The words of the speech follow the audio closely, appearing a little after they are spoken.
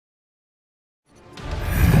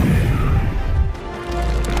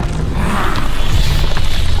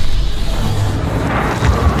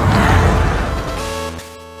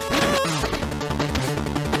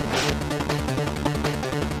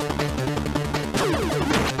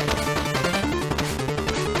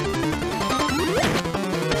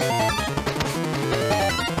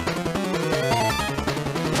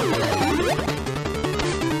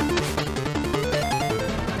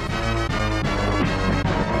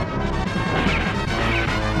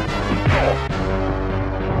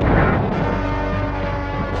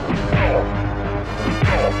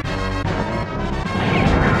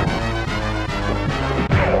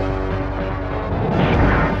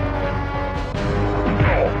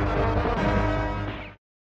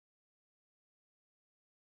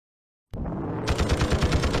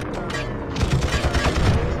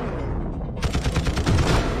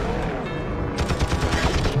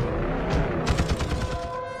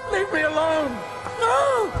Leave me alone!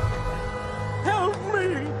 No! Help me!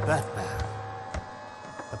 Batman.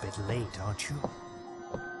 A bit late, aren't you?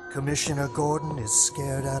 Commissioner Gordon is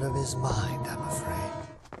scared out of his mind, I'm afraid.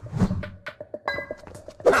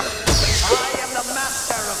 I am the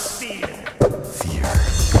master of fear! Fear.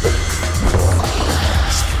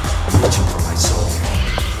 Reaching for my soul.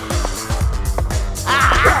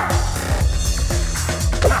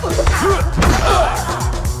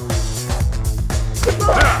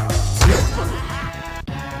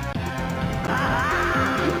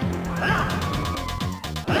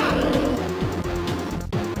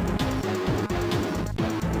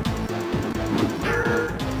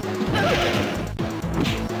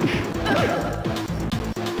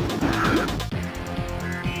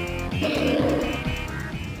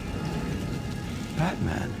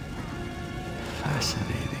 Batman.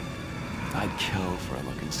 Fascinating. I'd kill for a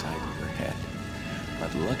look inside your head.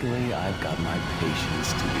 But luckily, I've got my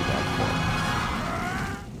patience to do that for me.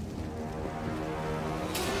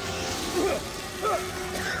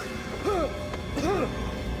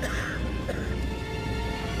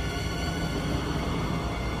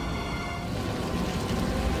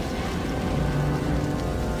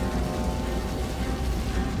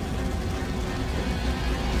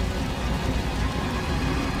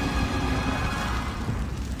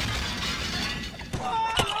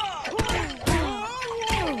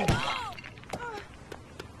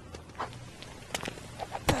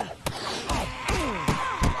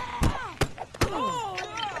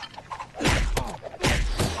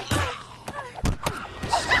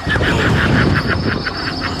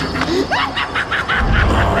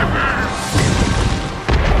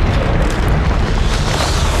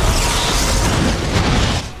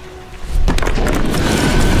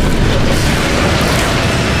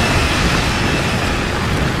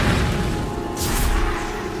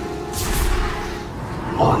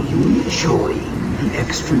 Are you enjoying the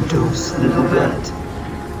extra dose, little bat?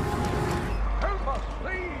 Help us,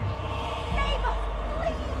 please!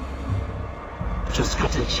 Just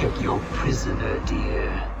got to check your prisoner,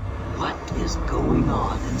 dear. What is going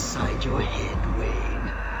on inside your head,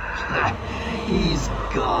 Wayne? He's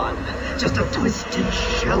gone. Just a twisted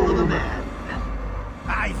shell of a man.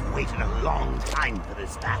 I've waited a long time for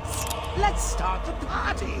this, Bats. Let's start the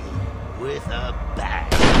party with a bang.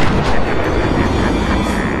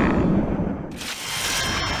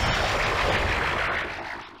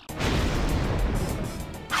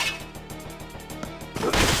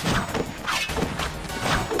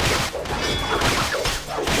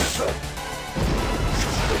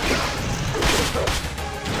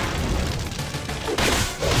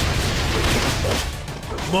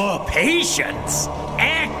 More patience!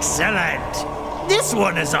 Excellent! This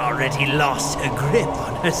one has already lost her grip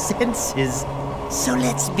on her senses. So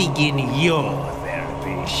let's begin your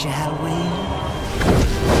therapy, shall we?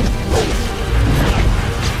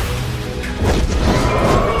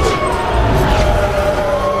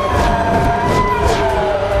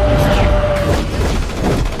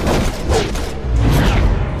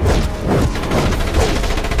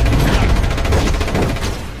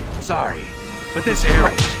 Sorry, but this area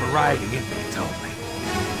is for riding inmates only.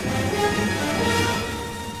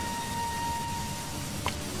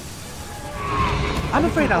 I'm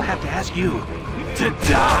afraid I'll have to ask you to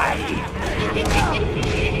die!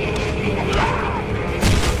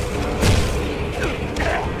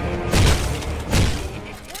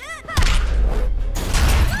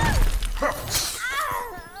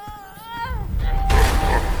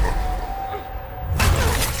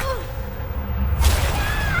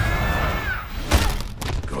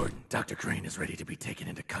 Dr. Crane is ready to be taken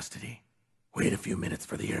into custody. Wait a few minutes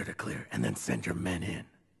for the air to clear, and then send your men in.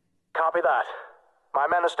 Copy that. My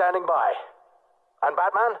men are standing by. And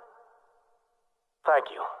Batman? Thank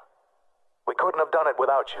you. We couldn't have done it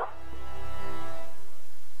without you.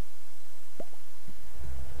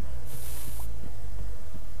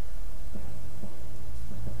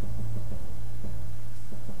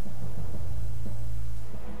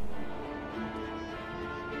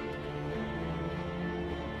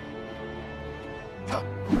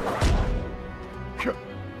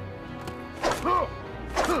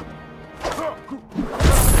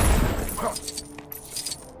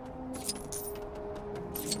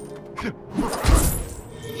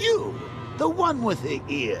 You, the one with the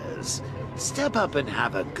ears, step up and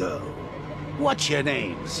have a go. What's your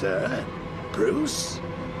name, sir? Bruce?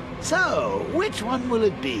 So, which one will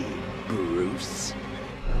it be, Bruce?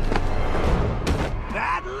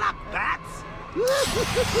 Bad luck, Bats!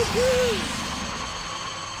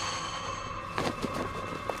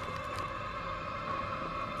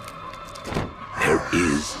 There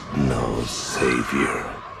is no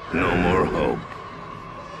savior, no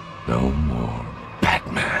No more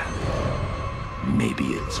Batman. Maybe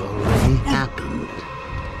it's already happened.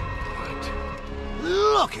 What?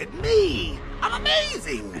 Look at me! I'm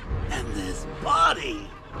amazing! And this body!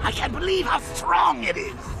 I can't believe how strong it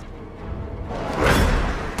is!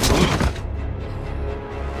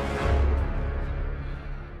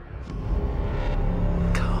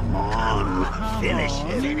 Come on, finish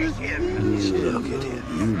him! Finish him! Look at him.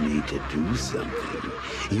 You need to do something.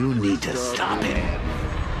 You need to stop him.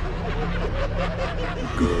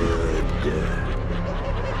 Good.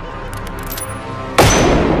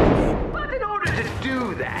 But in order to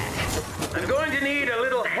do that, I'm going to need a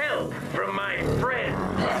little help from my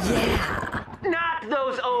friends. Yeah. Not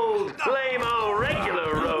those old, lame-o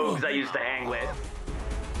regular rogues I used to hang with.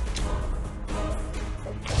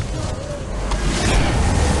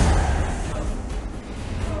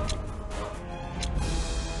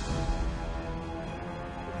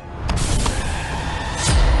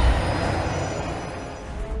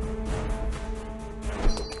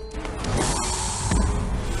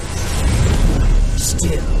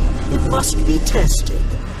 It must be tested.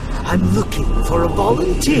 I'm looking for a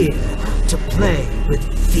volunteer to play with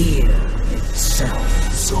fear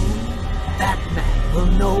itself. Soon, Batman will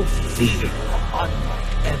know fear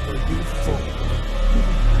unlike ever before.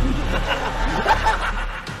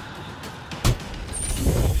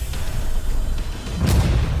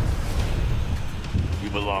 You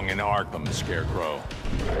belong in Arkham, Scarecrow.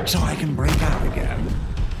 So I can break out again.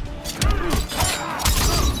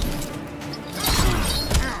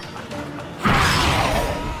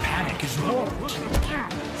 Panic is warped.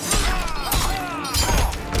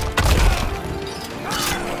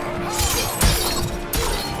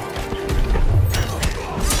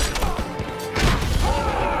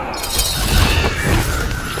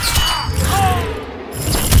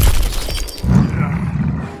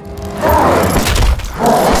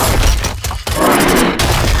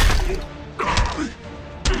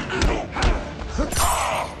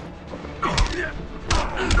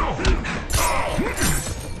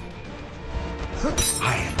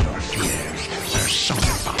 I am your fears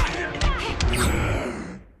personified.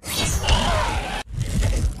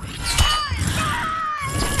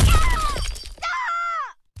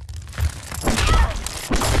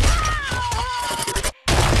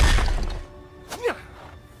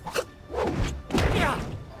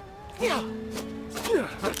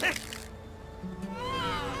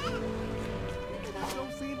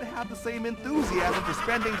 Don't seem to have the same enthusiasm for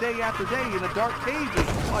spending day after day in a dark cage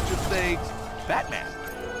as much as, say, Batman.